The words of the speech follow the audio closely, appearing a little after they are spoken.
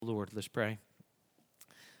Lord. Let's pray.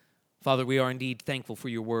 Father, we are indeed thankful for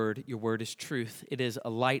your word. Your word is truth. It is a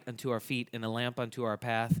light unto our feet and a lamp unto our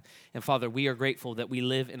path. And Father, we are grateful that we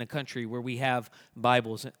live in a country where we have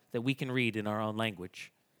Bibles that we can read in our own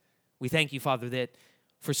language. We thank you, Father, that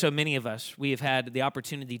for so many of us, we have had the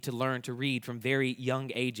opportunity to learn to read from very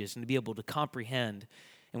young ages and to be able to comprehend.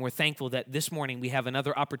 And we're thankful that this morning we have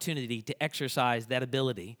another opportunity to exercise that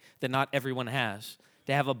ability that not everyone has,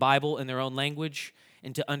 to have a Bible in their own language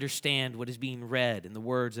and to understand what is being read and the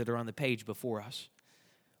words that are on the page before us.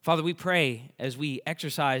 Father, we pray as we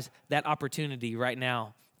exercise that opportunity right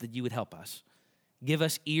now that you would help us. Give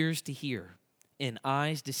us ears to hear and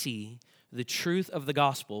eyes to see the truth of the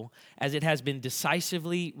gospel as it has been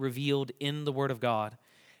decisively revealed in the Word of God.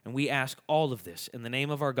 And we ask all of this in the name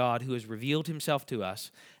of our God who has revealed himself to us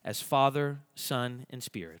as Father, Son, and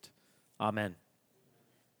Spirit. Amen.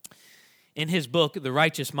 In his book, The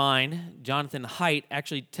Righteous Mind, Jonathan Haidt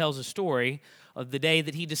actually tells a story of the day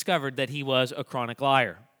that he discovered that he was a chronic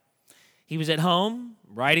liar. He was at home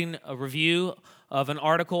writing a review of an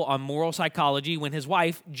article on moral psychology when his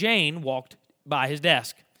wife, Jane, walked by his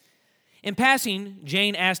desk. In passing,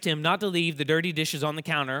 Jane asked him not to leave the dirty dishes on the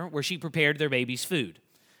counter where she prepared their baby's food.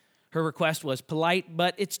 Her request was polite,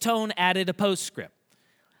 but its tone added a postscript,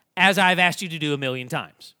 as I've asked you to do 1,000,000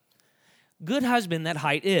 times. Good husband that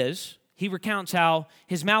Haidt is, he recounts how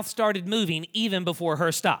his mouth started moving even before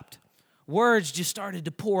hers stopped. Words just started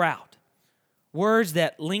to pour out. Words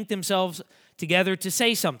that linked themselves together to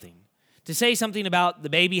say something about the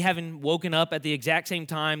baby having woken up at the exact same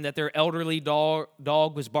time that their elderly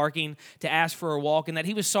dog was barking to ask for a walk, and that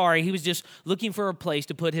he was sorry. He was just looking for a place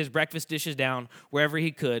to put his breakfast dishes down wherever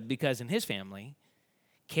he could, because in his family,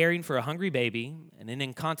 caring for a hungry baby and an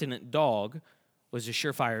incontinent dog was a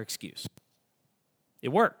surefire excuse. It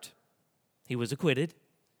worked. He was acquitted.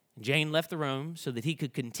 Jane left the room so that he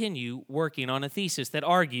could continue working on a thesis that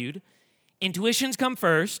argued intuitions come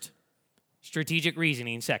first, strategic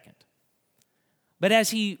reasoning second. But as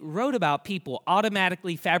he wrote about people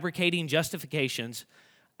automatically fabricating justifications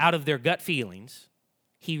out of their gut feelings,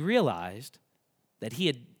 he realized that he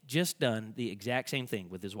had just done the exact same thing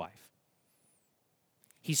with his wife.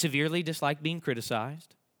 He severely disliked being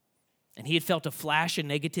criticized, and he had felt a flash of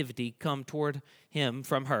negativity come toward him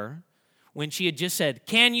from her when she had just said,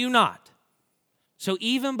 "Can you not?" So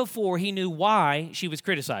even before he knew why she was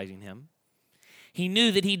criticizing him, he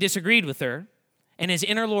knew that he disagreed with her, and his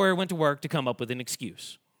inner lawyer went to work to come up with an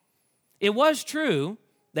excuse. It was true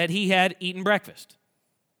that he had eaten breakfast.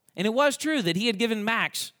 And it was true that he had given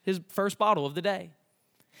Max his first bottle of the day.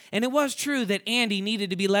 And it was true that Andy needed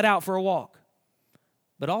to be let out for a walk.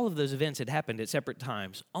 But all of those events had happened at separate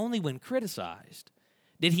times. Only when criticized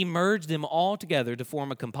did he merge them all together to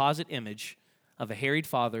form a composite image of a harried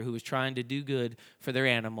father who was trying to do good for their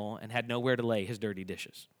animal and had nowhere to lay his dirty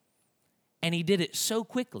dishes. And he did it so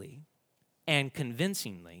quickly and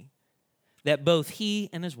convincingly that both he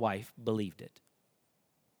and his wife believed it.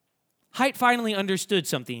 Haidt finally understood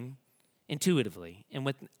something intuitively and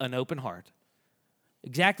with an open heart,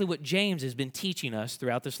 exactly what James has been teaching us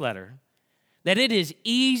throughout this letter, that it is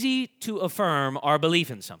easy to affirm our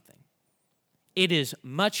belief in something. It is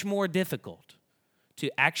much more difficult to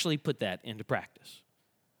actually put that into practice,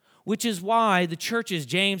 which is why the churches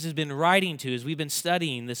James has been writing to as we've been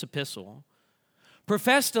studying this epistle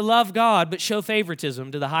profess to love God but show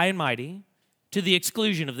favoritism to the high and mighty, to the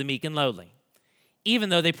exclusion of the meek and lowly, even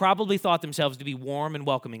though they probably thought themselves to be warm and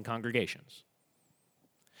welcoming congregations.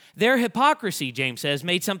 Their hypocrisy, James says,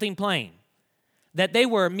 made something plain, that they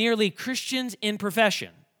were merely Christians in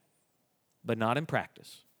profession, but not in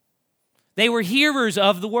practice. They were hearers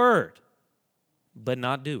of the word, but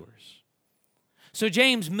not doers. So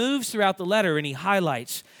James moves throughout the letter and he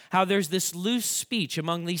highlights how there's this loose speech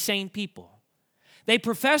among these same people. They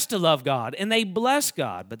profess to love God and they bless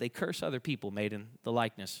God, but they curse other people made in the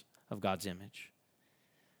likeness of God's image,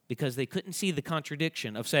 because they couldn't see the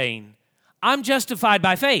contradiction of saying, I'm justified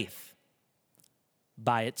by faith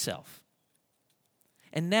by itself.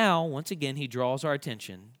 And now, once again, he draws our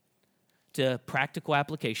attention to practical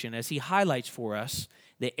application as he highlights for us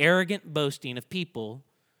the arrogant boasting of people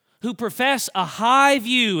who profess a high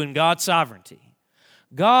view in God's sovereignty.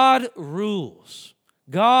 God rules.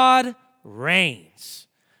 God reigns.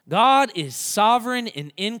 God is sovereign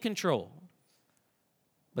and in control.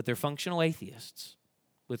 But they're functional atheists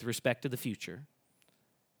with respect to the future,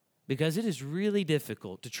 because it is really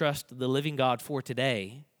difficult to trust the living God for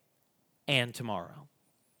today and tomorrow.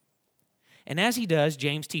 And as he does,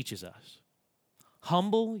 James teaches us,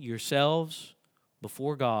 humble yourselves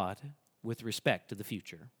before God with respect to the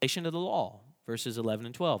future. In relation to the law, verses 11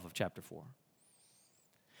 and 12 of chapter 4.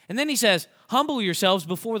 And then he says, humble yourselves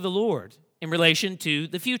before the Lord in relation to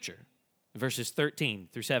the future, verses 13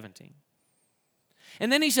 through 17.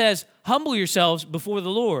 And then he says, humble yourselves before the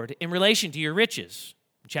Lord in relation to your riches,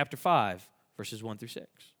 chapter 5, verses 1 through 6.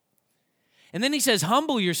 And then he says,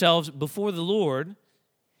 humble yourselves before the Lord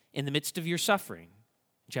in the midst of your suffering,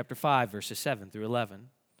 chapter 5, verses 7 through 11.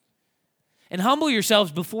 And humble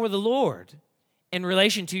yourselves before the Lord in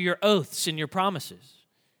relation to your oaths and your promises,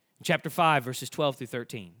 chapter 5, verses 12 through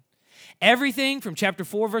 13. Everything from chapter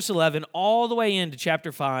 4, verse 11, all the way into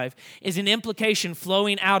chapter 5 is an implication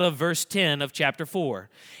flowing out of verse 10 of chapter 4.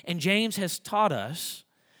 And James has taught us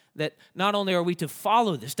that not only are we to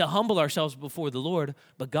follow this, to humble ourselves before the Lord,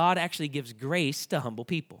 but God actually gives grace to humble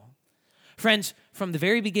people. Friends, from the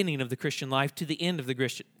very beginning of the Christian life to the end of the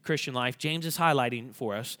Christian life, James is highlighting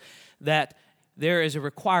for us that there is a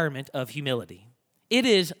requirement of humility. It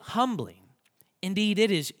is humbling. Indeed, it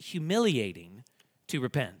is humiliating to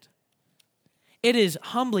repent. It is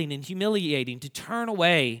humbling and humiliating to turn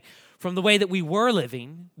away from the way that we were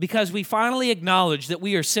living because we finally acknowledge that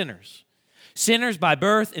we are sinners. Sinners by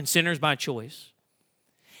birth and sinners by choice.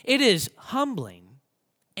 It is humbling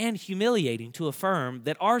and humiliating to affirm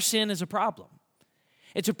that our sin is a problem.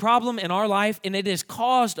 It's a problem in our life, and it has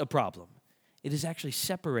caused a problem. It has actually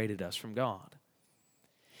separated us from God.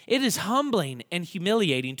 It is humbling and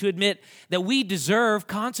humiliating to admit that we deserve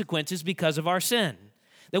consequences because of our sin,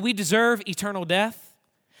 that we deserve eternal death,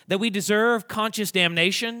 that we deserve conscious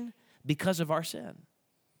damnation because of our sin.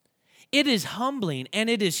 It is humbling and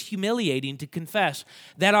it is humiliating to confess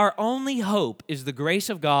that our only hope is the grace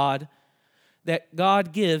of God that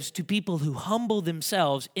God gives to people who humble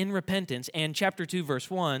themselves in repentance and, chapter 2, verse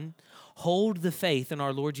 1, hold the faith in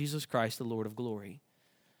our Lord Jesus Christ, the Lord of glory.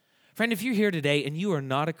 Friend, if you're here today and you are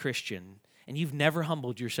not a Christian and you've never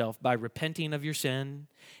humbled yourself by repenting of your sin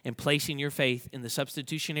and placing your faith in the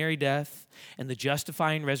substitutionary death and the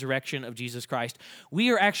justifying resurrection of Jesus Christ,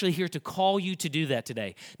 we are actually here to call you to do that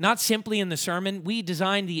today. Not simply in the sermon. We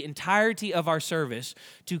designed the entirety of our service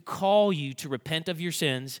to call you to repent of your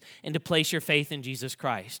sins and to place your faith in Jesus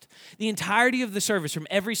Christ. The entirety of the service, from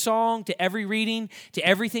every song to every reading to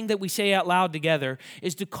everything that we say out loud together,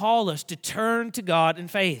 is to call us to turn to God in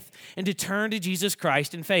faith and to turn to Jesus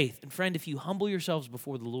Christ in faith. And friend, if you humble yourselves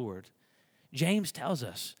before the Lord, James tells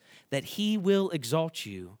us that he will exalt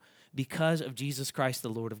you because of Jesus Christ, the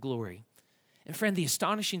Lord of glory. And friend, the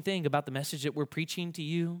astonishing thing about the message that we're preaching to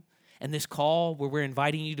you and this call where we're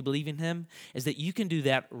inviting you to believe in him is that you can do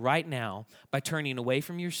that right now by turning away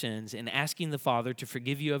from your sins and asking the Father to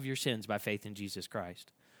forgive you of your sins by faith in Jesus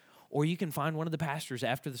Christ. Or you can find one of the pastors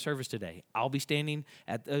after the service today. I'll be standing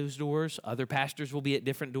at those doors. Other pastors will be at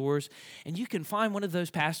different doors. And you can find one of those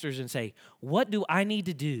pastors and say, what do I need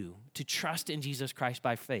to do to trust in Jesus Christ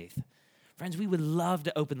by faith? Friends, we would love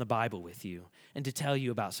to open the Bible with you and to tell you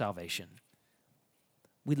about salvation.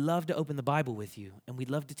 We'd love to open the Bible with you, and we'd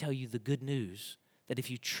love to tell you the good news that if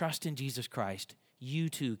you trust in Jesus Christ, you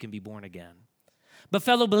too can be born again. But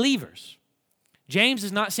fellow believers, James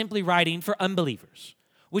is not simply writing for unbelievers,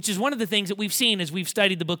 which is one of the things that we've seen as we've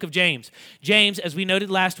studied the book of James. James, as we noted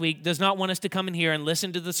last week, does not want us to come in here and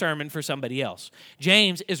listen to the sermon for somebody else.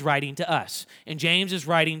 James is writing to us, and James is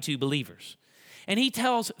writing to believers. And he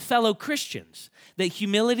tells fellow Christians that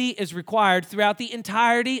humility is required throughout the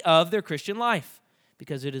entirety of their Christian life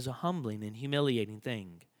because it is a humbling and humiliating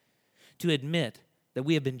thing to admit that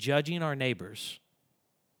we have been judging our neighbors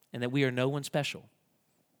and that we are no one special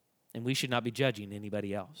and we should not be judging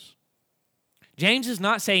anybody else. James is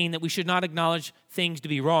not saying that we should not acknowledge things to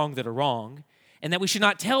be wrong that are wrong and that we should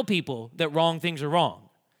not tell people that wrong things are wrong.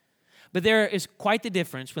 But there is quite the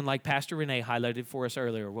difference when, like Pastor Renee highlighted for us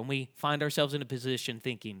earlier, when we find ourselves in a position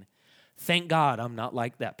thinking, thank God I'm not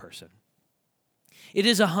like that person. It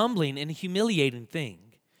is a humbling and humiliating thing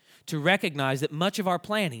to recognize that much of our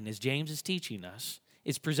planning, as James is teaching us,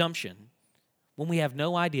 is presumption when we have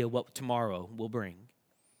no idea what tomorrow will bring.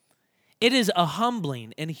 It is a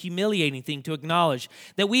humbling and humiliating thing to acknowledge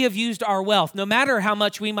that we have used our wealth, no matter how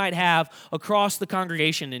much we might have across the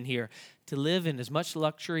congregation in here, to live in as much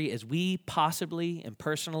luxury as we possibly and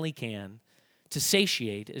personally can to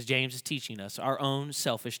satiate, as James is teaching us, our own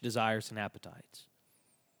selfish desires and appetites.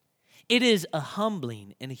 It is a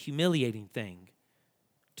humbling and a humiliating thing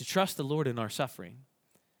to trust the Lord in our suffering,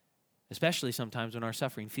 especially sometimes when our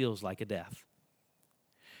suffering feels like a death.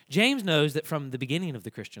 James knows that from the beginning of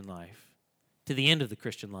the Christian life to the end of the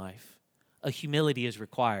Christian life, a humility is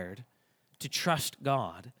required to trust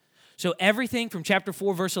God. So everything from chapter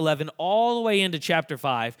 4, verse 11, all the way into chapter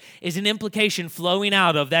 5 is an implication flowing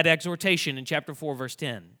out of that exhortation in chapter 4, verse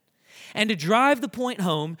 10. And to drive the point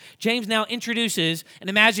home, James now introduces an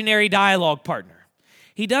imaginary dialogue partner.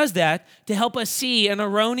 He does that to help us see an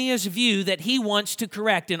erroneous view that he wants to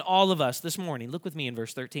correct in all of us this morning. Look with me in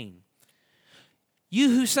verse 13. You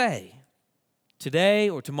who say, today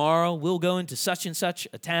or tomorrow we'll go into such and such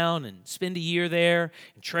a town and spend a year there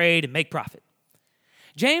and trade and make profit.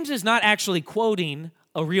 James is not actually quoting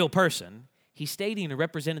a real person. He's stating a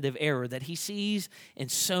representative error that he sees in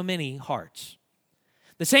so many hearts.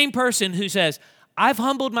 The same person who says, I've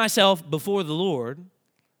humbled myself before the Lord,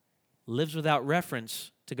 lives without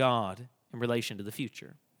reference to God in relation to the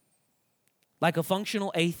future. Like a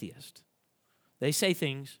functional atheist, they say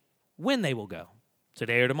things when they will go,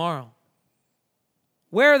 today or tomorrow.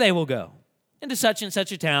 Where they will go, into such and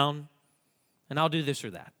such a town, and I'll do this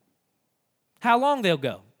or that. How long they'll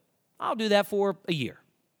go, I'll do that for a year.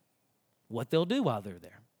 What they'll do while they're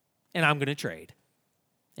there, and I'm going to trade.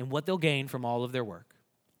 And what they'll gain from all of their work,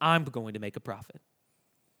 I'm going to make a profit.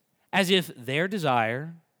 As if their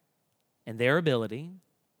desire and their ability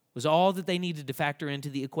was all that they needed to factor into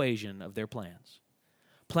the equation of their plans.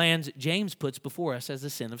 Plans James puts before us as a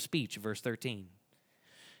sin of speech, verse 13.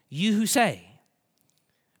 You who say,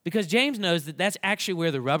 because James knows that that's actually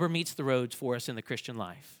where the rubber meets the roads for us in the Christian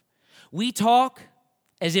life. We talk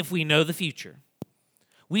as if we know the future.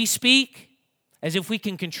 We speak as if we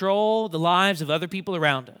can control the lives of other people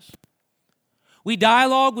around us. We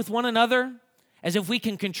dialogue with one another as if we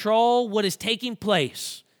can control what is taking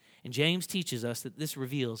place. And James teaches us that this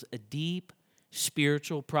reveals a deep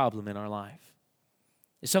spiritual problem in our life.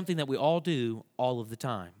 It's something that we all do all of the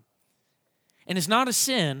time. And it's not a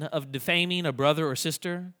sin of defaming a brother or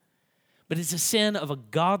sister, but it's a sin of a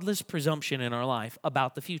godless presumption in our life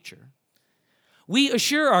about the future. We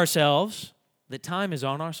assure ourselves that time is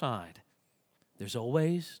on our side. There's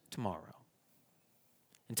always tomorrow.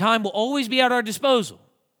 And time will always be at our disposal.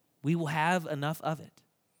 We will have enough of it.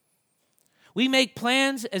 We make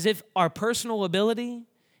plans as if our personal ability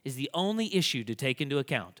is the only issue to take into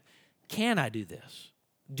account. Can I do this?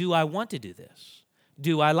 Do I want to do this?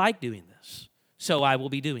 Do I like doing this? So I will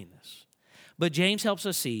be doing this. But James helps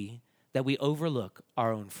us see that we overlook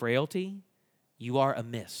our own frailty. You are a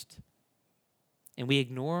mist. And we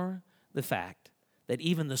ignore the fact that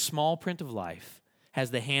even the small print of life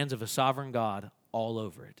has the hands of a sovereign God all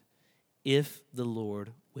over it, if the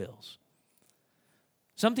Lord wills.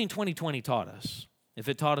 Something 2020 taught us, if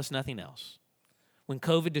it taught us nothing else. When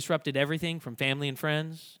COVID disrupted everything from family and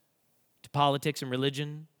friends, to politics and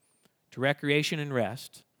religion, to recreation and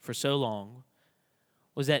rest for so long,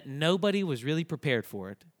 was that nobody was really prepared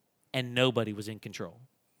for it, and nobody was in control.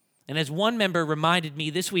 And as one member reminded me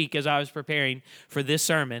this week as I was preparing for this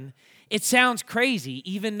sermon, it sounds crazy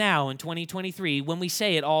even now in 2023 when we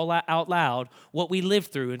say it all out loud, what we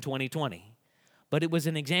lived through in 2020. But it was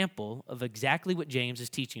an example of exactly what James is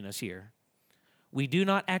teaching us here. We do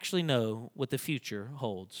not actually know what the future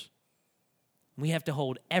holds. We have to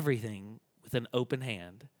hold everything with an open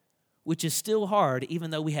hand, which is still hard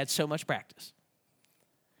even though we had so much practice.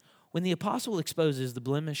 When the apostle exposes the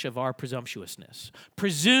blemish of our presumptuousness,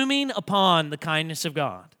 presuming upon the kindness of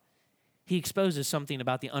God, he exposes something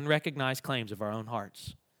about the unrecognized claims of our own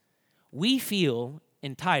hearts. We feel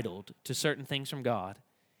entitled to certain things from God,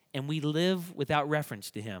 and we live without reference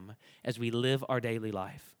to him as we live our daily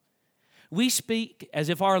life. We speak as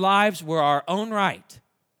if our lives were our own right,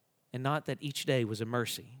 and not that each day was a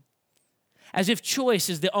mercy. As if choice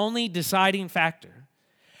is the only deciding factor.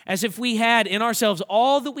 As if we had in ourselves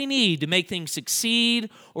all that we need to make things succeed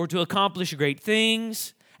or to accomplish great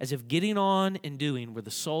things, as if getting on and doing were the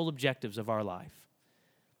sole objectives of our life.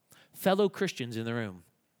 Fellow Christians in the room,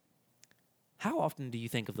 how often do you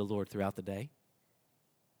think of the Lord throughout the day?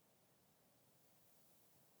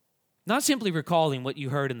 Not simply recalling what you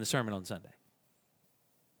heard in the sermon on Sunday.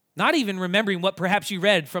 Not even remembering what perhaps you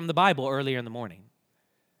read from the Bible earlier in the morning.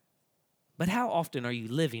 But how often are you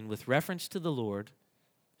living with reference to the Lord?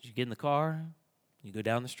 You get in the car, you go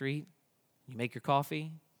down the street, you make your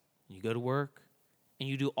coffee, you go to work, and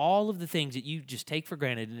you do all of the things that you just take for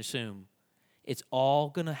granted and assume it's all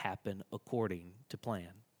going to happen according to plan.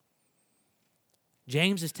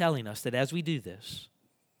 James is telling us that as we do this,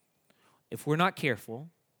 if we're not careful,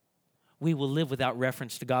 we will live without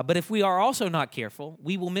reference to God. But if we are also not careful,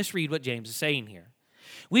 we will misread what James is saying here.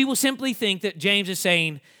 We will simply think that James is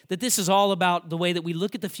saying that this is all about the way that we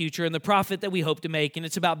look at the future and the profit that we hope to make, and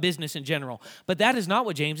it's about business in general. But that is not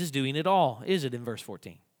what James is doing at all, is it, in verse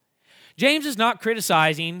 14? James is not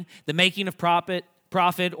criticizing the making of profit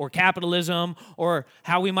or capitalism or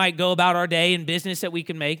how we might go about our day and business that we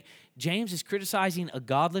can make. James is criticizing a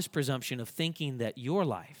godless presumption of thinking that your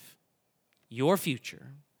life, your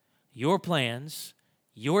future, your plans,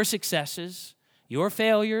 your successes, your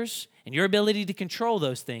failures, and your ability to control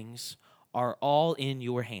those things are all in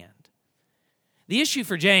your hand. The issue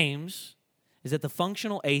for James is that the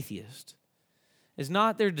functional atheist is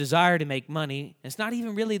not their desire to make money. It's not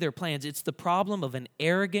even really their plans. It's the problem of an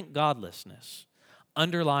arrogant godlessness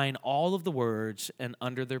underlying all of the words and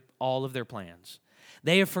all of their plans.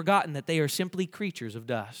 They have forgotten that they are simply creatures of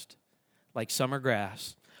dust, like summer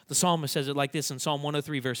grass. The psalmist says it like this in Psalm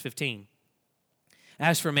 103, verse 15.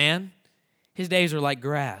 As for man, his days are like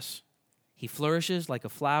grass. He flourishes like a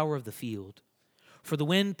flower of the field. For the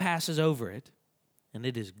wind passes over it, and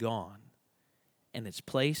it is gone, and its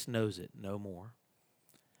place knows it no more.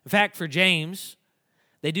 In fact, for James,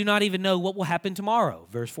 they do not even know what will happen tomorrow,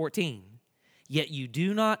 verse 14. Yet you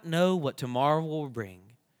do not know what tomorrow will bring.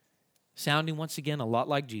 Sounding once again a lot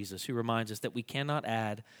like Jesus, who reminds us that we cannot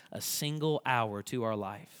add a single hour to our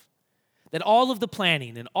life. That all of the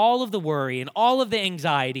planning and all of the worry and all of the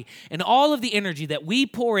anxiety and all of the energy that we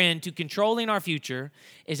pour into controlling our future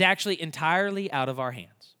is actually entirely out of our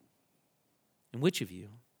hands. And which of you,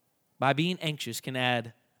 by being anxious, can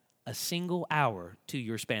add a single hour to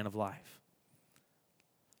your span of life?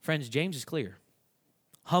 Friends, James is clear.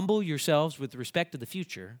 Humble yourselves with respect to the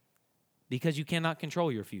future because you cannot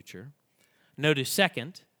control your future. Notice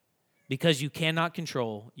second, because you cannot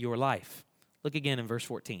control your life. Look again in verse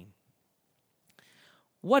 14.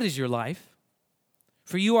 What is your life?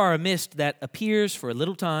 For you are a mist that appears for a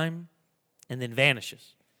little time and then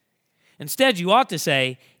vanishes. Instead, you ought to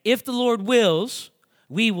say, if the Lord wills,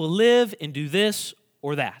 we will live and do this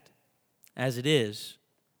or that. As it is,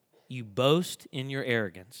 you boast in your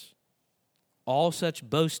arrogance. All such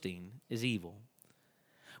boasting is evil.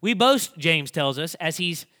 We boast, James tells us, as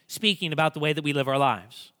he's speaking about the way that we live our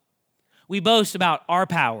lives. We boast about our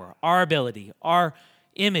power, our ability, our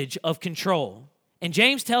image of control. And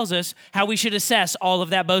James tells us how we should assess all of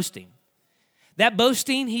that boasting. That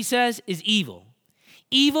boasting, he says, is evil.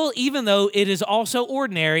 Evil even though it is also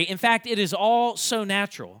ordinary. In fact, it is all so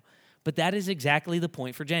natural. But that is exactly the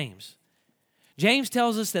point for James. James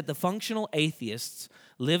tells us that the functional atheists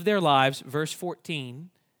live their lives, verse 14,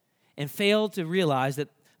 and fail to realize that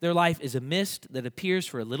their life is a mist that appears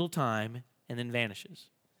for a little time and then vanishes.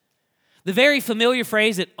 The very familiar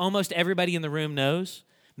phrase that almost everybody in the room knows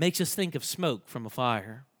makes us think of smoke from a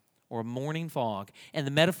fire or a morning fog. And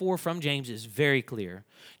the metaphor from James is very clear.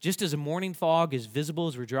 Just as a morning fog is visible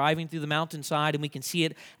as we're driving through the mountainside and we can see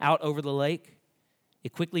it out over the lake,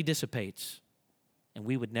 it quickly dissipates and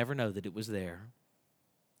we would never know that it was there.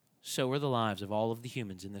 So are the lives of all of the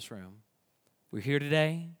humans in this room. We're here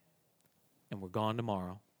today and we're gone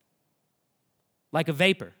tomorrow. Like a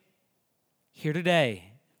vapor, here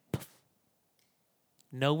today, poof,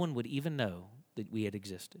 no one would even know that we had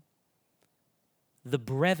existed. The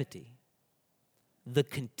brevity, the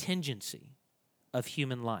contingency of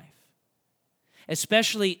human life,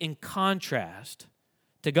 especially in contrast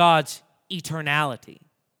to God's eternality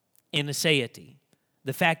and aseity,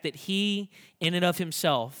 the fact that he, in and of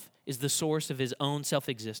himself, is the source of his own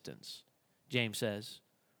self-existence, James says,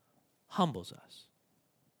 humbles us.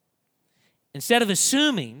 Instead of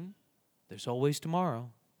assuming there's always tomorrow,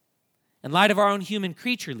 in light of our own human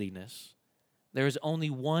creatureliness, there is only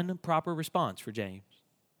one proper response for James.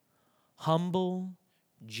 Humble,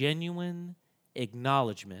 genuine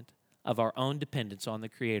acknowledgement of our own dependence on the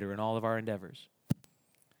Creator in all of our endeavors.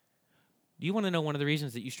 Do you want to know one of the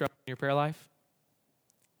reasons that you struggle in your prayer life?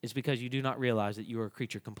 It's because you do not realize that you are a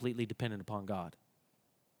creature completely dependent upon God.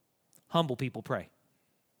 Humble people pray.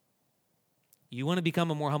 You want to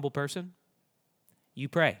become a more humble person? You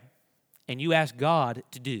pray. And you ask God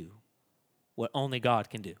to do what only God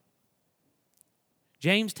can do.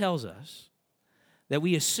 James tells us that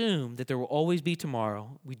we assume that there will always be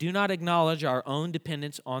tomorrow. We do not acknowledge our own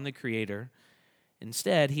dependence on the Creator.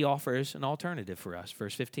 Instead, he offers an alternative for us.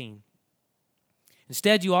 Verse 15.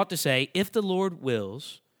 Instead, you ought to say, if the Lord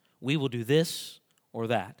wills, we will do this or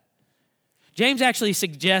that. James actually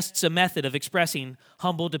suggests a method of expressing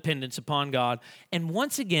humble dependence upon God. And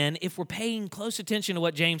once again, if we're paying close attention to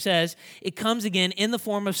what James says, it comes again in the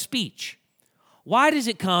form of speech. Why does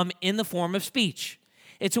it come in the form of speech?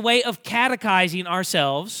 It's a way of catechizing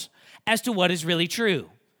ourselves as to what is really true.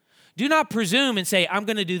 Do not presume and say, I'm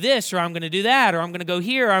going to do this, or I'm going to do that, or I'm going to go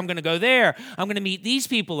here, or I'm going to go there. I'm going to meet these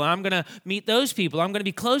people, and I'm going to meet those people. I'm going to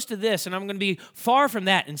be close to this, and I'm going to be far from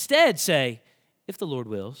that. Instead, say, if the Lord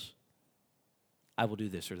wills, I will do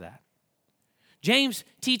this or that. James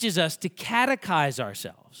teaches us to catechize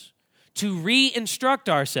ourselves, to re-instruct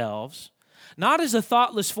ourselves, not as a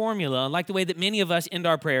thoughtless formula, like the way that many of us end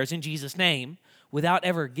our prayers in Jesus' name, without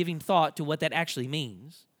ever giving thought to what that actually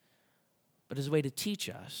means, but as a way to teach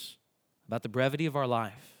us about the brevity of our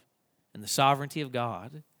life and the sovereignty of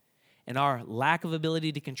God and our lack of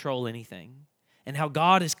ability to control anything and how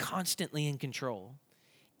God is constantly in control.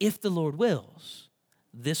 If the Lord wills,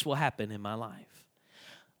 this will happen in my life.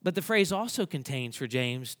 But the phrase also contains for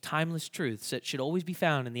James timeless truths that should always be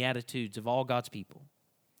found in the attitudes of all God's people.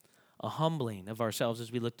 A humbling of ourselves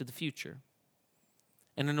as we look to the future,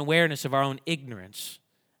 and an awareness of our own ignorance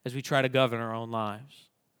as we try to govern our own lives.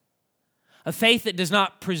 A faith that does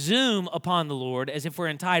not presume upon the Lord as if we're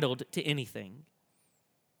entitled to anything.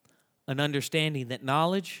 An understanding that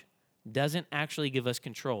knowledge doesn't actually give us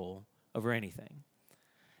control over anything.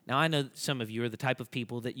 Now, I know some of you are the type of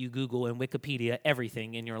people that you Google and Wikipedia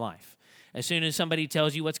everything in your life. As soon as somebody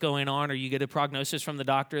tells you what's going on or you get a prognosis from the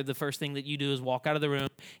doctor, the first thing that you do is walk out of the room,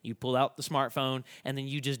 you pull out the smartphone, and then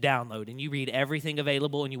you just download and you read everything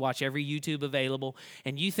available and you watch every YouTube available,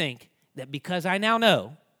 and you think that because I now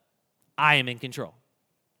know, I am in control.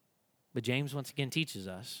 But James once again teaches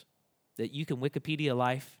us that you can Wikipedia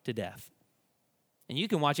life to death. And you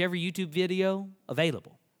can watch every YouTube video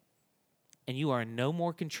available. And you are in no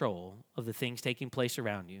more control of the things taking place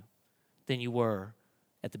around you than you were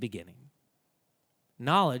at the beginning.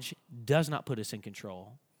 Knowledge does not put us in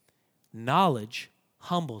control. Knowledge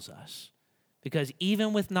humbles us. Because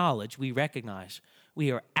even with knowledge, we recognize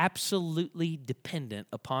we are absolutely dependent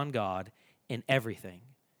upon God in everything.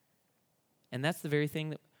 And that's the very thing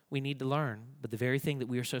that we need to learn, but the very thing that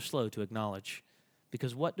we are so slow to acknowledge.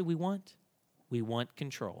 Because what do we want? We want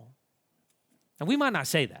control. And we might not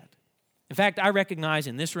say that. In fact, I recognize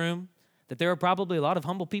in this room that there are probably a lot of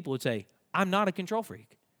humble people who would say, I'm not a control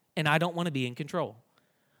freak, and I don't want to be in control.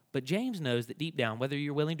 But James knows that deep down, whether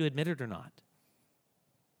you're willing to admit it or not,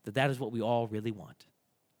 that is what we all really want,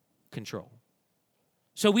 control.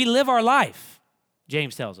 So we live our life,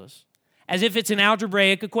 James tells us, as if it's an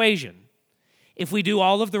algebraic equation. If we do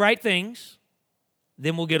all of the right things,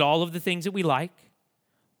 then we'll get all of the things that we like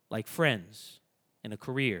friends and a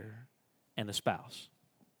career and a spouse.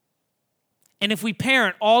 And if we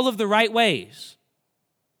parent all of the right ways,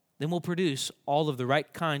 then we'll produce all of the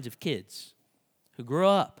right kinds of kids who grow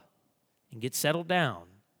up and get settled down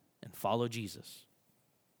and follow Jesus.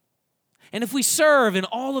 And if we serve in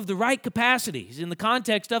all of the right capacities in the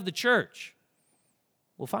context of the church,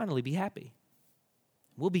 we'll finally be happy.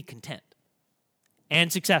 We'll be content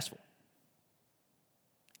and successful.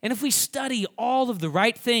 And if we study all of the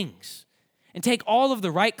right things and take all of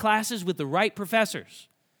the right classes with the right professors,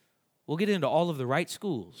 we'll get into all of the right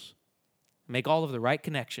schools, make all of the right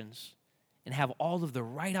connections, and have all of the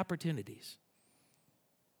right opportunities.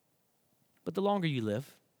 But the longer you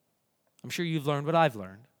live, I'm sure you've learned what I've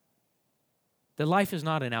learned, that life is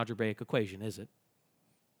not an algebraic equation, is it?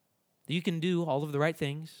 That you can do all of the right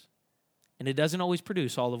things, and it doesn't always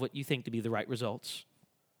produce all of what you think to be the right results.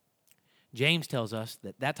 James tells us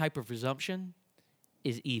that that type of presumption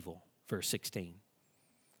is evil, verse 16.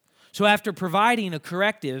 So after providing a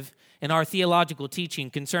corrective in our theological teaching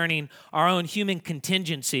concerning our own human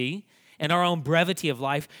contingency and our own brevity of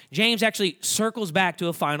life, James actually circles back to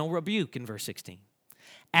a final rebuke in verse 16.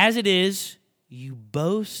 As it is, you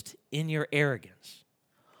boast in your arrogance.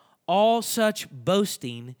 All such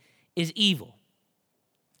boasting is evil.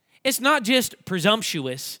 It's not just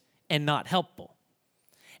presumptuous and not helpful.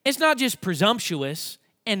 It's not just presumptuous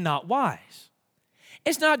and not wise.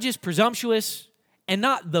 It's not just presumptuous and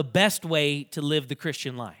not the best way to live the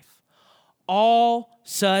Christian life. All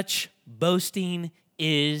such boasting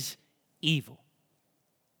is evil.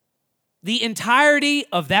 The entirety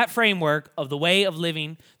of that framework of the way of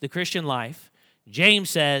living the Christian life,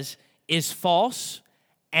 James says, is false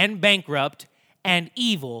and bankrupt and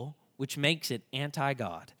evil, which makes it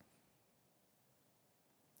anti-God.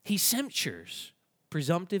 He censures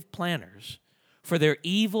presumptive planners for their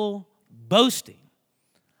evil boasting.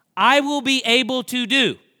 I will be able to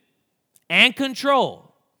do and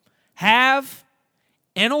control, have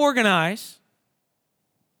and organize.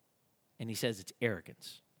 And he says it's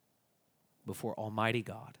arrogance before Almighty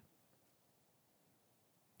God.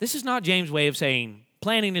 This is not James' way of saying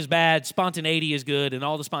planning is bad, spontaneity is good, and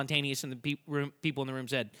all the spontaneous and the people in the room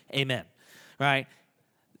said, amen, right?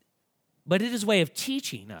 But it is a way of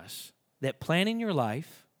teaching us that planning your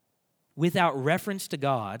life without reference to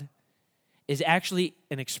God is actually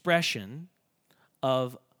an expression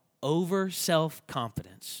of over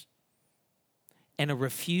self-confidence and a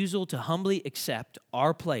refusal to humbly accept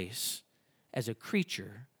our place as a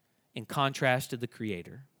creature in contrast to the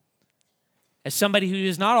Creator. As somebody who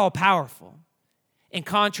is not all-powerful, in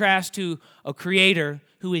contrast to a Creator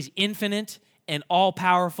who is infinite and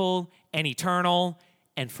all-powerful and eternal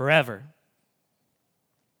and forever.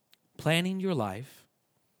 planning your life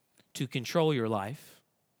to control your life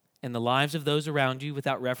and the lives of those around you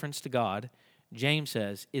without reference to God, James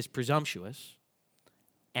says, is presumptuous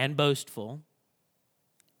and boastful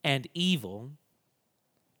and evil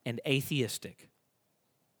and atheistic,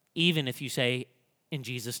 even if you say in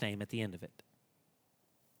Jesus' name at the end of it.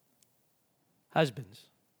 Husbands,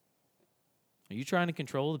 are you trying to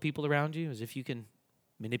control the people around you as if you can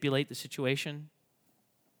manipulate the situation?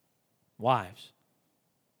 Wives,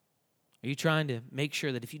 are you trying to make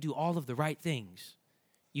sure that if you do all of the right things,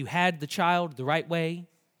 you had the child the right way,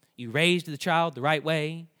 you raised the child the right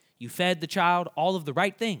way, you fed the child all of the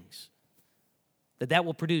right things, that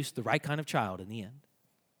will produce the right kind of child in the end?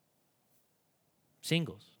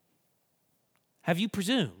 Singles, have you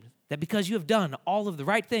presumed that because you have done all of the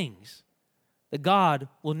right things, that God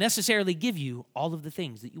will necessarily give you all of the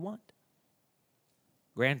things that you want?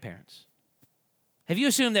 Grandparents, have you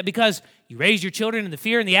assumed that because you raise your children in the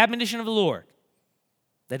fear and the admonition of the Lord,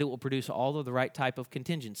 that it will produce all of the right type of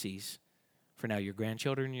contingencies for now your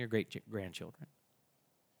grandchildren and your great-grandchildren?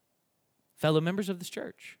 Fellow members of this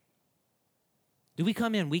church, do we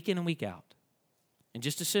come in week and week out and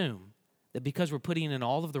just assume that because we're putting in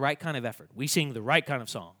all of the right kind of effort, we sing the right kind of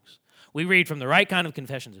songs, we read from the right kind of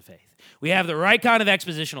confessions of faith, we have the right kind of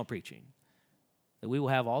expositional preaching, that we will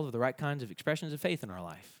have all of the right kinds of expressions of faith in our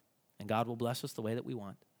life, and God will bless us the way that we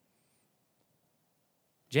want?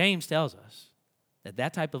 James tells us that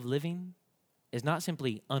that type of living is not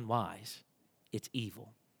simply unwise, it's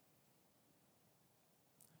evil.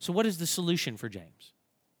 So what is the solution for James?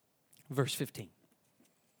 Verse 15.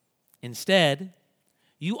 Instead,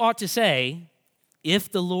 you ought to say,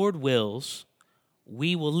 if the Lord wills,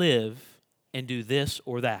 we will live and do this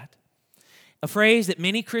or that. A phrase that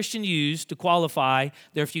many Christians use to qualify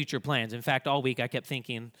their future plans. In fact, all week I kept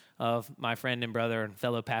thinking of my friend and brother and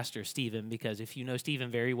fellow pastor, Stephen, because if you know Stephen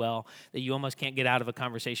very well, that you almost can't get out of a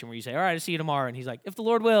conversation where you say, all right, I'll see you tomorrow. And he's like, if the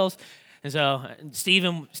Lord wills. And so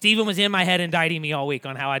Stephen was in my head indicting me all week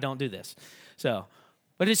on how I don't do this.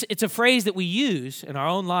 But it's a phrase that we use in our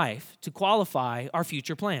own life to qualify our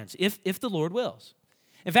future plans, if the Lord wills.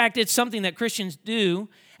 In fact, it's something that Christians do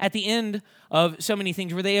at the end of so many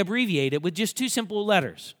things where they abbreviate it with just two simple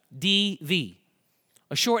letters, DV,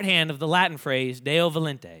 a shorthand of the Latin phrase Deo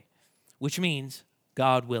Volente, which means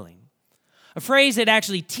God willing. A phrase that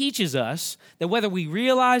actually teaches us that whether we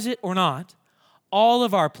realize it or not, all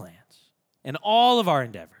of our plans and all of our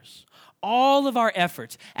endeavors, all of our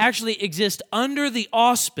efforts actually exist under the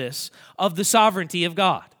auspice of the sovereignty of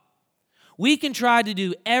God. We can try to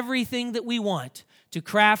do everything that we want to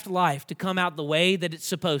craft life to come out the way that it's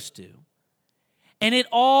supposed to. And it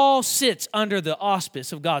all sits under the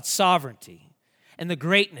auspice of God's sovereignty and the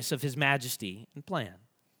greatness of his majesty and plan.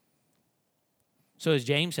 So is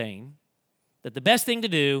James saying that the best thing to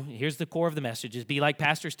do, here's the core of the message, is be like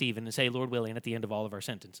Pastor Stephen and say, Lord willing, at the end of all of our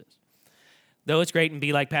sentences. Though it's great and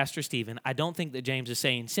be like Pastor Stephen, I don't think that James is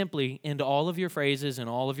saying simply into all of your phrases and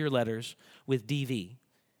all of your letters with DV,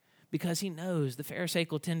 because he knows the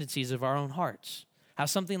pharisaical tendencies of our own hearts, how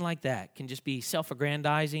something like that can just be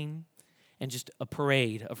self-aggrandizing and just a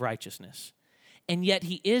parade of righteousness. And yet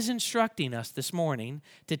he is instructing us this morning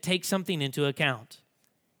to take something into account,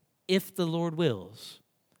 if the Lord wills,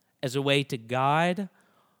 as a way to guide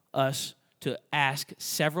us to ask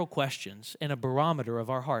several questions and a barometer of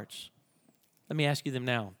our hearts. Let me ask you them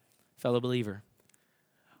now, fellow believer.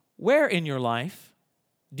 Where in your life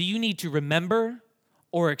do you need to remember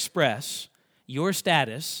or express your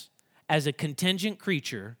status as a contingent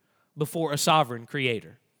creature before a sovereign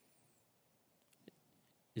creator?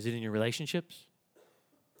 Is it in your relationships?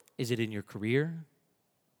 Is it in your career?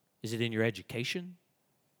 Is it in your education?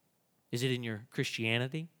 Is it in your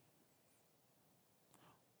Christianity?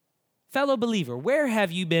 Fellow believer, where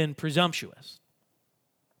have you been presumptuous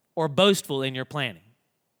or boastful in your planning?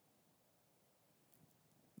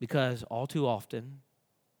 Because all too often,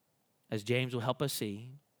 as James will help us see,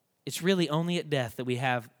 it's really only at death that we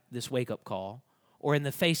have this wake-up call, or in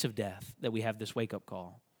the face of death that we have this wake-up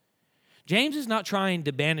call. James is not trying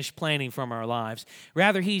to banish planning from our lives.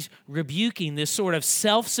 Rather, he's rebuking this sort of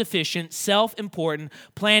self-sufficient, self-important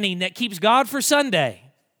planning that keeps God for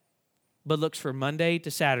Sunday, but looks for Monday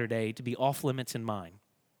to Saturday to be off limits in mind.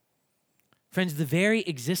 Friends, the very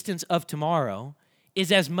existence of tomorrow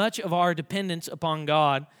is as much of our dependence upon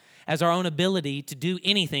God as our own ability to do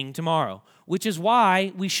anything tomorrow, which is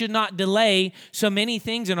why we should not delay so many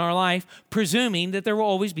things in our life, presuming that there will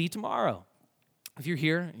always be tomorrow. If you're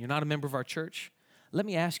here and you're not a member of our church, let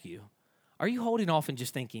me ask you, are you holding off and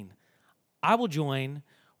just thinking, I will join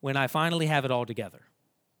when I finally have it all together?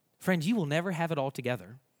 Friends, you will never have it all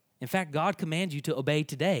together In fact, God commands you to obey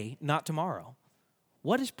today, not tomorrow.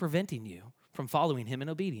 What is preventing you from following him in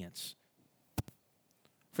obedience?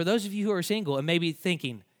 For those of you who are single and maybe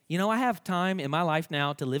thinking, I have time in my life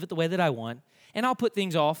now to live it the way that I want, and I'll put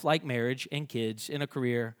things off like marriage and kids and a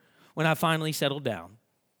career when I finally settle down.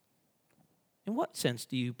 In what sense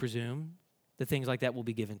do you presume that things like that will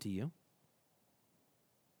be given to you?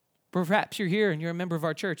 Perhaps you're here and you're a member of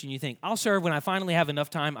our church and you think, I'll serve when I finally have enough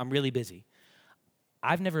time. I'm really busy.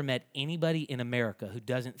 I've never met anybody in America who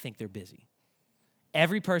doesn't think they're busy.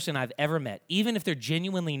 Every person I've ever met, even if they're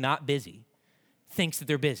genuinely not busy, thinks that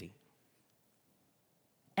they're busy.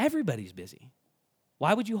 Everybody's busy.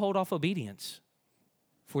 Why would you hold off obedience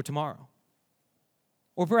for tomorrow?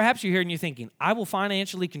 Or perhaps you're here and you're thinking, I will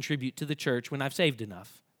financially contribute to the church when I've saved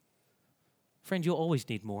enough. Friend, you'll always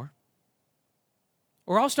need more.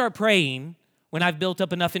 Or I'll start praying when I've built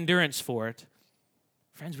up enough endurance for it.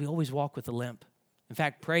 Friends, we always walk with a limp. In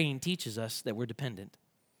fact, praying teaches us that we're dependent.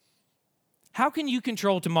 How can you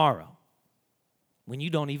control tomorrow when you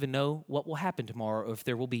don't even know what will happen tomorrow or if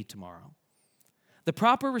there will be tomorrow? The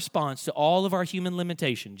proper response to all of our human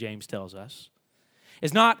limitation, James tells us,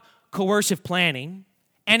 is not coercive planning,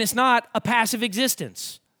 and it's not a passive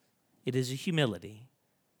existence. It is a humility.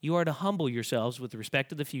 You are to humble yourselves with respect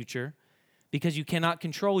to the future because you cannot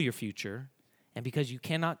control your future and because you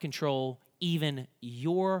cannot control even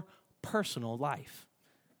your personal life.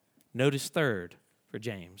 Notice third for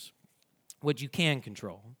James, what you can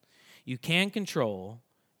control. You can control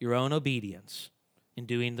your own obedience in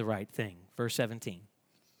doing the right thing. Verse 17.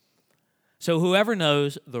 So whoever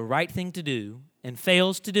knows the right thing to do and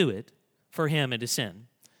fails to do it, for him it is sin.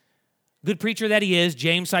 Good preacher that he is,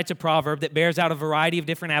 James cites a proverb that bears out a variety of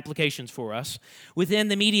different applications for us. Within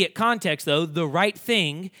the immediate context, though, the right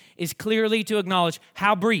thing is clearly to acknowledge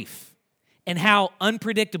how brief and how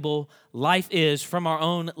unpredictable life is from our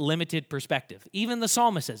own limited perspective. Even the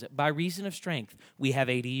psalmist says it, by reason of strength, we have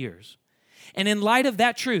 80 years. And in light of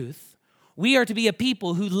that truth, we are to be a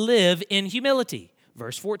people who live in humility.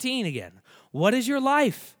 Verse 14 again. What is your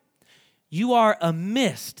life? You are a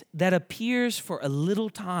mist that appears for a little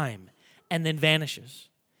time and then vanishes.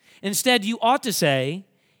 Instead, you ought to say,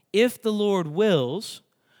 if the Lord wills,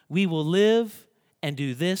 we will live and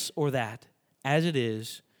do this or that. As it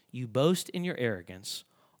is, you boast in your arrogance.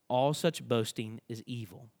 All such boasting is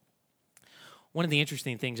evil. One of the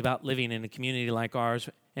interesting things about living in a community like ours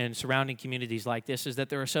and surrounding communities like this is that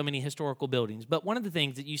there are so many historical buildings. But one of the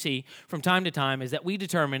things that you see from time to time is that we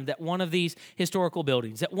determined that one of these historical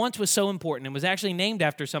buildings that once was so important and was actually named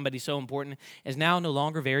after somebody so important is now no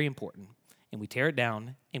longer very important. And we tear it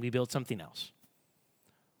down and we build something else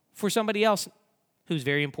for somebody else who's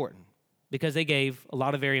very important because they gave a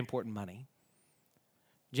lot of very important money.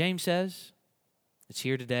 James says, it's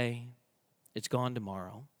here today, it's gone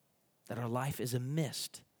tomorrow, that our life is a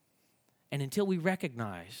mist. And until we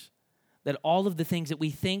recognize that all of the things that we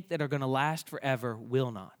think that are going to last forever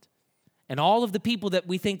will not, and all of the people that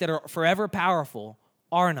we think that are forever powerful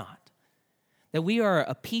are not, that we are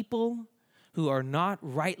a people who are not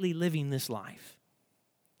rightly living this life.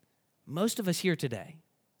 Most of us here today,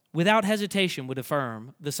 without hesitation, would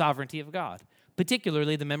affirm the sovereignty of God,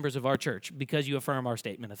 particularly the members of our church, because you affirm our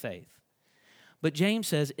statement of faith. But James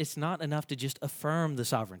says it's not enough to just affirm the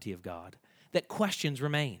sovereignty of God, that questions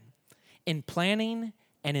remain. In planning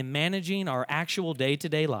and in managing our actual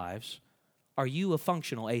day-to-day lives, are you a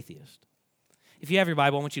functional atheist? If you have your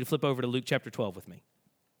Bible, I want you to flip over to Luke chapter 12 with me.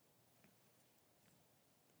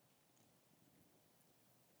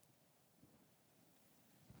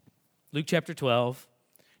 Luke chapter 12,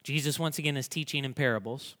 Jesus once again is teaching in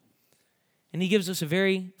parables, and he gives us a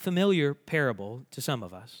very familiar parable to some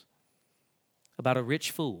of us about a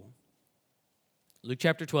rich fool. Luke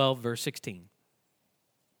chapter 12, verse 16.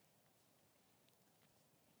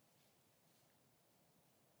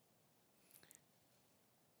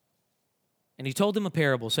 And he told them a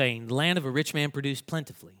parable, saying, the land of a rich man produced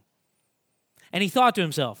plentifully. And he thought to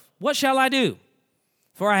himself, what shall I do?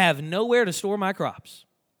 For I have nowhere to store my crops.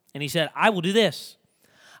 And he said, I will do this.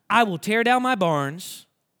 I will tear down my barns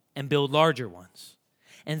and build larger ones.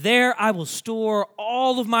 And there I will store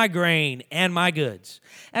all of my grain and my goods.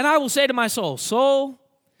 And I will say to my soul, soul,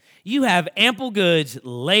 you have ample goods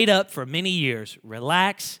laid up for many years.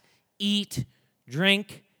 Relax, eat,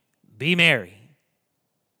 drink, be merry.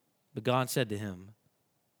 But God said to him,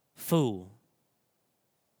 fool,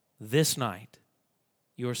 this night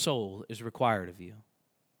your soul is required of you.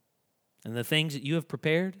 And the things that you have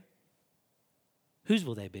prepared, whose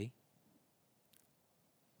will they be?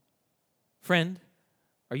 Friend,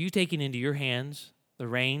 are you taking into your hands the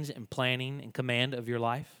reins and planning and command of your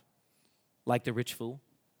life like the rich fool?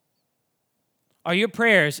 Are your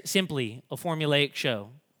prayers simply a formulaic show?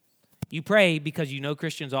 You pray because you know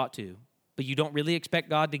Christians ought to, but you don't really expect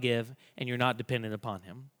God to give, and you're not dependent upon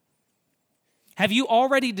him. Have you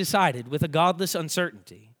already decided with a godless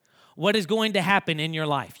uncertainty what is going to happen in your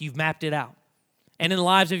life? You've mapped it out. And in the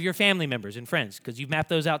lives of your family members and friends, because you've mapped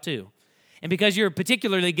those out too. And because you're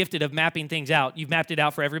particularly gifted of mapping things out, you've mapped it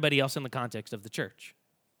out for everybody else in the context of the church.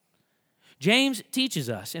 James teaches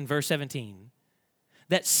us in verse 17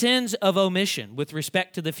 that sins of omission with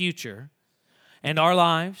respect to the future and our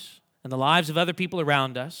lives and the lives of other people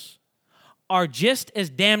around us are just as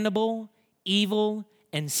damnable, evil,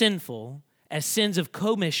 and sinful as sins of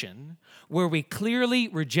commission, where we clearly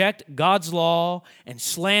reject God's law and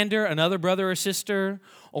slander another brother or sister,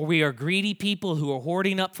 or we are greedy people who are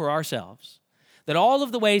hoarding up for ourselves. That all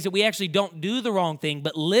of the ways that we actually don't do the wrong thing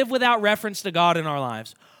but live without reference to God in our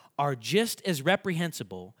lives are just as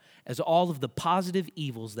reprehensible as all of the positive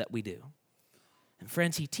evils that we do. And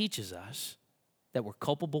friends, he teaches us that we're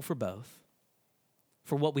culpable for both,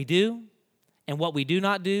 for what we do and what we do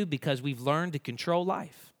not do, because we've learned to control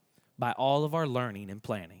life by all of our learning and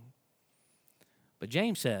planning. But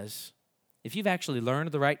James says, if you've actually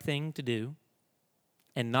learned the right thing to do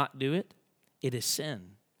and not do it, it is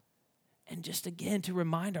sin. And just again to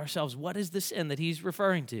remind ourselves, what is the sin that he's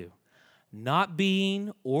referring to? Not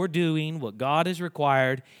being or doing what God has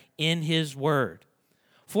required in his word.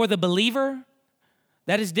 For the believer,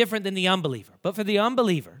 that is different than the unbeliever. But for the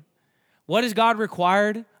unbeliever, what has God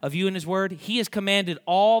required of you in his word? He has commanded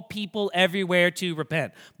all people everywhere to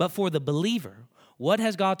repent. But for the believer, what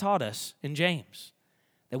has God taught us in James?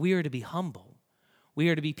 That we are to be humble. We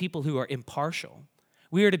are to be people who are impartial.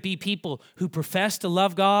 We are to be people who profess to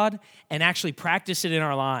love God and actually practice it in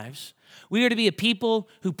our lives. We are to be a people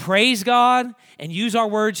who praise God and use our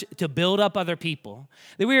words to build up other people.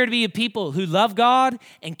 That we are to be a people who love God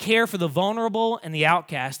and care for the vulnerable and the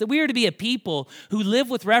outcast. That we are to be a people who live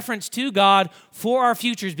with reference to God for our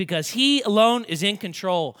futures because he alone is in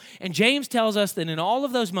control. And James tells us that in all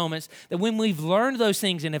of those moments, that when we've learned those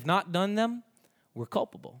things and have not done them, we're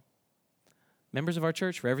culpable. Members of our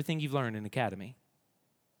church, for everything you've learned in Academy,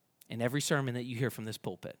 in every sermon that you hear from this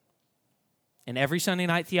pulpit, in every Sunday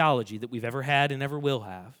night theology that we've ever had and ever will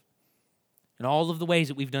have, in all of the ways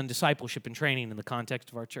that we've done discipleship and training in the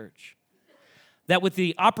context of our church, that with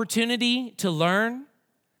the opportunity to learn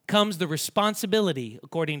comes the responsibility,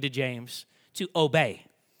 according to James, to obey.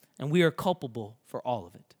 And we are culpable for all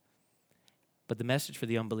of it. But the message for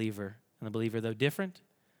the unbeliever and the believer, though different,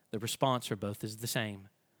 the response for both is the same.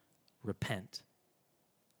 Repent.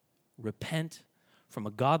 Repent from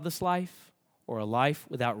a godless life or a life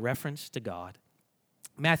without reference to God.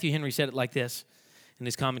 Matthew Henry said it like this in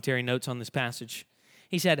his commentary notes on this passage.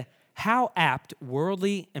 He said, "How apt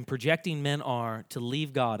worldly and projecting men are to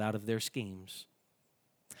leave God out of their schemes.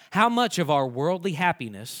 How much of our worldly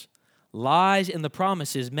happiness lies in the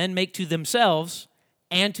promises men make to themselves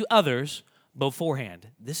and to others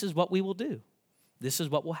beforehand. This is what we will do. This is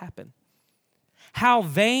what will happen. How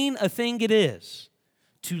vain a thing it is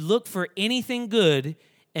to look for anything good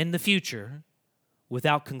in the future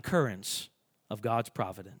without concurrence of God's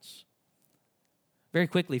providence." Very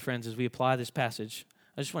quickly, friends, as we apply this passage,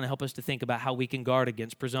 I just want to help us to think about how we can guard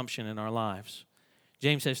against presumption in our lives.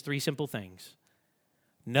 James says 3 simple things.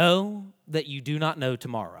 Know that you do not know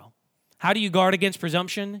tomorrow. How do you guard against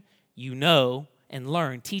presumption? You know and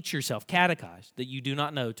learn, teach yourself, catechize that you do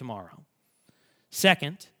not know tomorrow.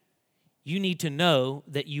 Second, you need to know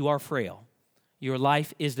that you are frail. Your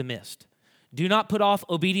life is the mist. Do not put off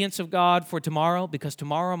obedience of God for tomorrow, because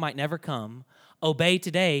tomorrow might never come. Obey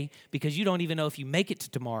today, because you don't even know if you make it to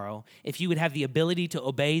tomorrow, if you would have the ability to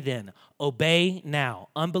obey then. Obey now.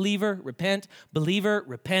 Unbeliever, repent. Believer,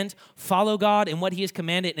 repent. Follow God in what he has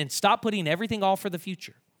commanded, and stop putting everything off for the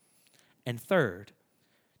future. And third,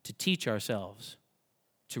 to teach ourselves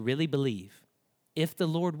to really believe, if the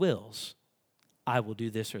Lord wills, I will do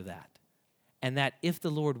this or that. And that if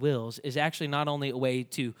the Lord wills is actually not only a way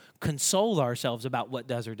to console ourselves about what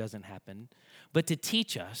does or doesn't happen, but to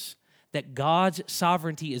teach us that God's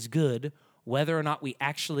sovereignty is good, whether or not we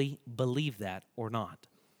actually believe that or not.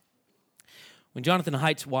 When Jonathan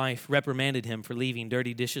Haidt's wife reprimanded him for leaving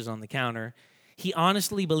dirty dishes on the counter, he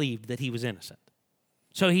honestly believed that he was innocent.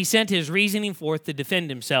 So he sent his reasoning forth to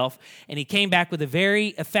defend himself, and he came back with a very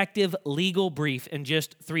effective legal brief in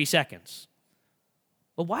just 3 seconds.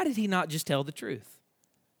 But why did he not just tell the truth?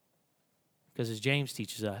 Because as James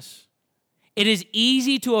teaches us, it is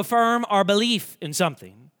easy to affirm our belief in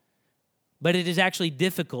something, but it is actually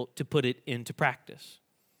difficult to put it into practice.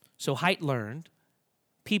 So Haidt learned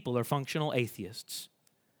people are functional atheists.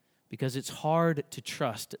 because it's hard to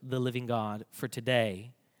trust the living God for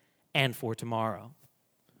today and for tomorrow.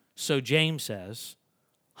 So James says,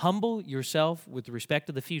 humble yourself with respect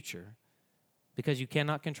to the future, because you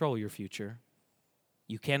cannot control your future.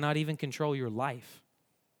 You cannot even control your life,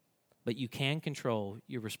 but you can control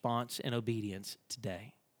your response and obedience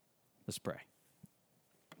today. Let's pray.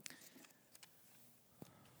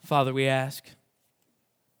 Father, we ask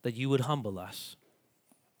that you would humble us.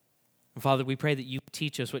 And Father, we pray that you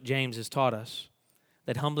teach us what James has taught us,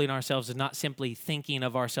 that humbling ourselves is not simply thinking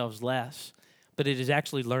of ourselves less, but it is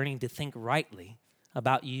actually learning to think rightly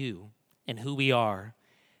about you and who we are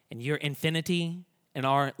and your infinity and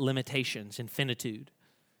our limitations and finitude.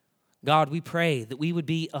 God, we pray that we would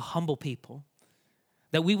be a humble people,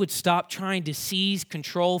 that we would stop trying to seize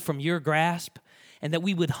control from your grasp, and that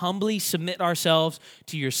we would humbly submit ourselves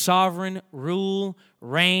to your sovereign rule,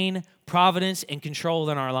 reign, providence, and control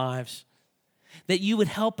in our lives. That you would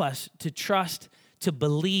help us to trust, to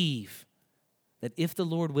believe that if the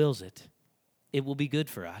Lord wills it, it will be good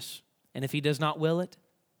for us. And if he does not will it,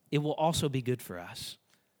 it will also be good for us.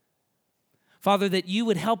 Father, that you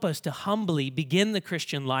would help us to humbly begin the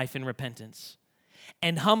Christian life in repentance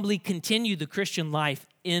and humbly continue the Christian life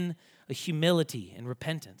in a humility and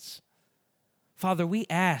repentance. Father, we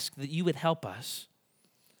ask that you would help us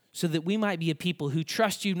so that we might be a people who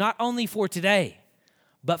trust you not only for today,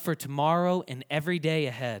 but for tomorrow and every day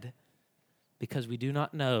ahead, because we do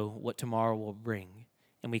not know what tomorrow will bring,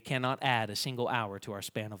 and we cannot add a single hour to our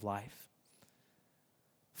span of life.